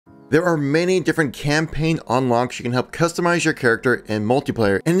There are many different campaign unlocks you can help customize your character in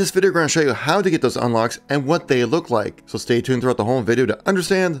multiplayer. And in this video, we're going to show you how to get those unlocks and what they look like. So stay tuned throughout the whole video to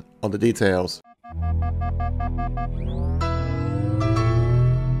understand all the details.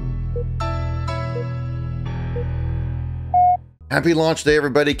 Happy launch day,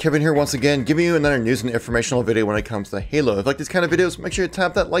 everybody. Kevin here once again, giving you another news and informational video when it comes to Halo. If you like these kind of videos, make sure you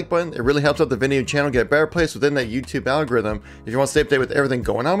tap that like button. It really helps out the video channel get a better place within that YouTube algorithm. If you want to stay updated with everything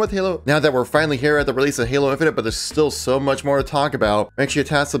going on with Halo, now that we're finally here at the release of Halo Infinite, but there's still so much more to talk about, make sure you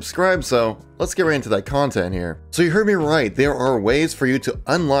tap subscribe. So let's get right into that content here. So you heard me right. There are ways for you to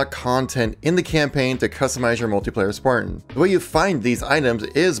unlock content in the campaign to customize your multiplayer Spartan. The way you find these items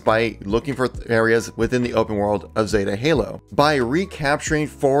is by looking for areas within the open world of Zeta Halo. By recapturing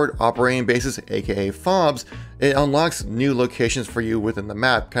forward operating bases, aka FOBs, it unlocks new locations for you within the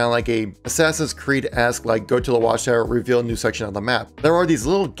map, kind of like a Assassin's Creed-esque, like go to the watchtower, reveal a new section of the map. There are these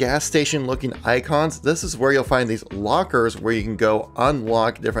little gas station looking icons. This is where you'll find these lockers where you can go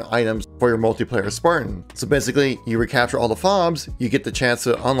unlock different items for your multiplayer Spartan. So basically, you recapture all the FOBs, you get the chance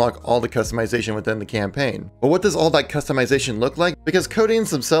to unlock all the customization within the campaign. But what does all that customization look like? Because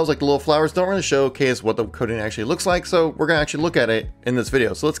coatings themselves, like the little flowers, don't really showcase what the coating actually looks like, so we're gonna actually look at it in this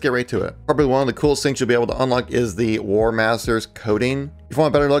video. So let's get right to it. Probably one of the coolest things you'll be able to unlock is the War Master's coating. If you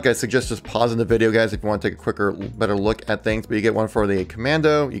want a better look, I suggest just pausing the video, guys, if you want to take a quicker, better look at things. But you get one for the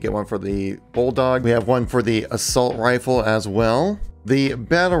Commando, you get one for the Bulldog, we have one for the Assault Rifle as well, the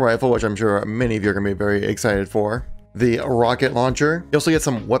Battle Rifle, which I'm sure many of you are going to be very excited for, the Rocket Launcher. You also get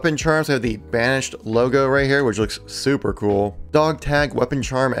some weapon charms. I have the Banished logo right here, which looks super cool. Dog Tag weapon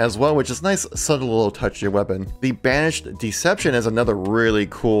charm as well, which is nice, subtle little touch to your weapon. The Banished Deception is another really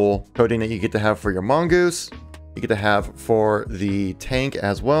cool coating that you get to have for your Mongoose. You get to have for the tank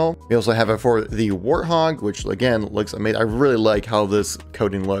as well. We also have it for the Warthog, which again looks amazing. I really like how this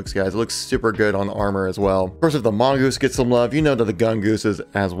coating looks, guys. It looks super good on armor as well. Of course, if the Mongoose gets some love, you know that the Gun Gooses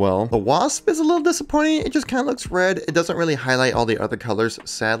as well. The Wasp is a little disappointing. It just kind of looks red. It doesn't really highlight all the other colors,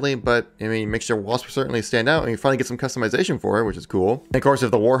 sadly, but I mean, it makes your Wasp certainly stand out, and you finally get some customization for it, which is cool. And of course,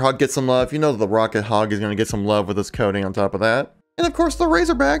 if the Warthog gets some love, you know the Rocket Hog is going to get some love with this coating on top of that. And of course the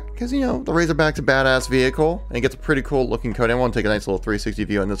Razorback, because you know, the Razorback's a badass vehicle, and it gets a pretty cool looking coating. I want to take a nice little 360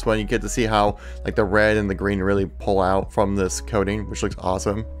 view on this one. You get to see how like the red and the green really pull out from this coating, which looks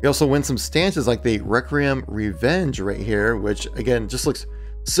awesome. You also win some stances like the Requiem Revenge right here, which again, just looks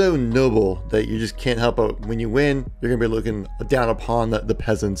so noble that you just can't help but when you win, you're gonna be looking down upon the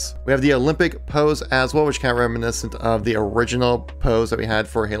peasants. We have the Olympic pose as well, which kind of reminiscent of the original pose that we had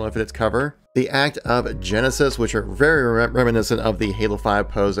for Halo Infinite's cover. The Act of Genesis, which are very reminiscent of the Halo 5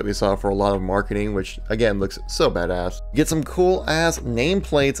 pose that we saw for a lot of marketing, which again looks so badass. Get some cool ass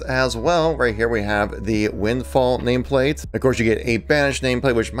nameplates as well. Right here we have the Windfall nameplate. Of course, you get a Banished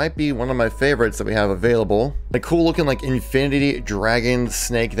nameplate, which might be one of my favorites that we have available. A cool looking like Infinity Dragon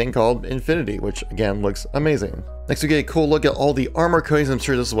snake thing called Infinity, which again looks amazing. Next, we get a cool look at all the armor coatings. I'm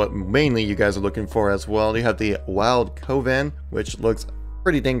sure this is what mainly you guys are looking for as well. You have the Wild Coven, which looks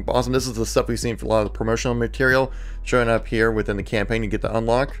pretty dang awesome. This is the stuff we've seen for a lot of the promotional material showing up here within the campaign. You get to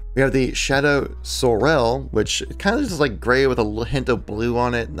unlock. We have the Shadow Sorrel, which kind of just like gray with a hint of blue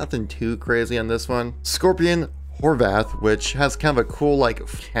on it. Nothing too crazy on this one. Scorpion Horvath, which has kind of a cool like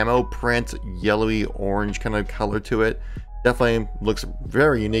camo print, yellowy orange kind of color to it. Definitely looks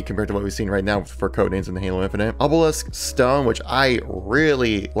very unique compared to what we've seen right now for coatings in the Halo Infinite. Obelisk Stone, which I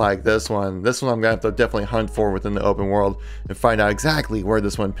really like this one. This one I'm gonna have to definitely hunt for within the open world and find out exactly where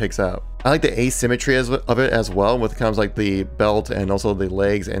this one picks up. I like the asymmetry of it as well, with kind of like the belt and also the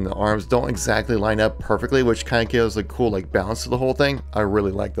legs and the arms don't exactly line up perfectly, which kind of gives a cool like balance to the whole thing. I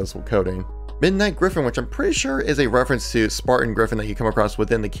really like this coating. Midnight Griffin, which I'm pretty sure is a reference to Spartan Griffin that you come across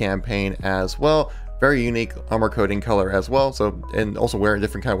within the campaign as well. Very unique armor coating color as well, so, and also wearing a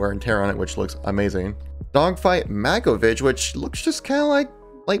different kind of wear and tear on it, which looks amazing. Dogfight Makovich, which looks just kind of like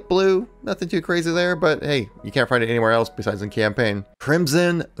light blue, nothing too crazy there, but hey, you can't find it anywhere else besides in campaign.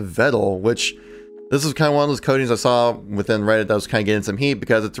 Crimson Vettel, which this is kind of one of those coatings I saw within Reddit that was kind of getting some heat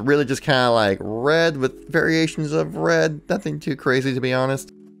because it's really just kind of like red with variations of red, nothing too crazy to be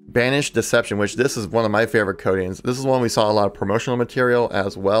honest. Banished Deception, which this is one of my favorite coatings. This is one we saw a lot of promotional material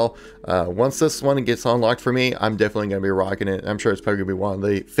as well. Once this one gets unlocked for me, I'm definitely going to be rocking it. I'm sure it's probably going to be one of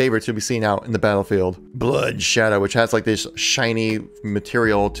the favorites to be seen out in the battlefield. Blood Shadow, which has like this shiny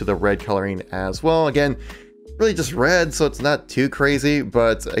material to the red coloring as well. Again, really just red, so it's not too crazy,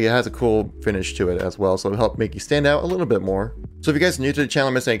 but it has a cool finish to it as well, so it'll help make you stand out a little bit more. So if you guys are new to the channel,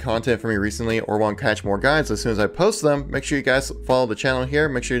 missed any content from me recently, or want to catch more guides as soon as I post them, make sure you guys follow the channel here.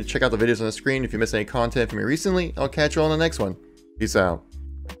 Make sure you check out the videos on the screen. If you missed any content from me recently, I'll catch you on the next one. Peace out.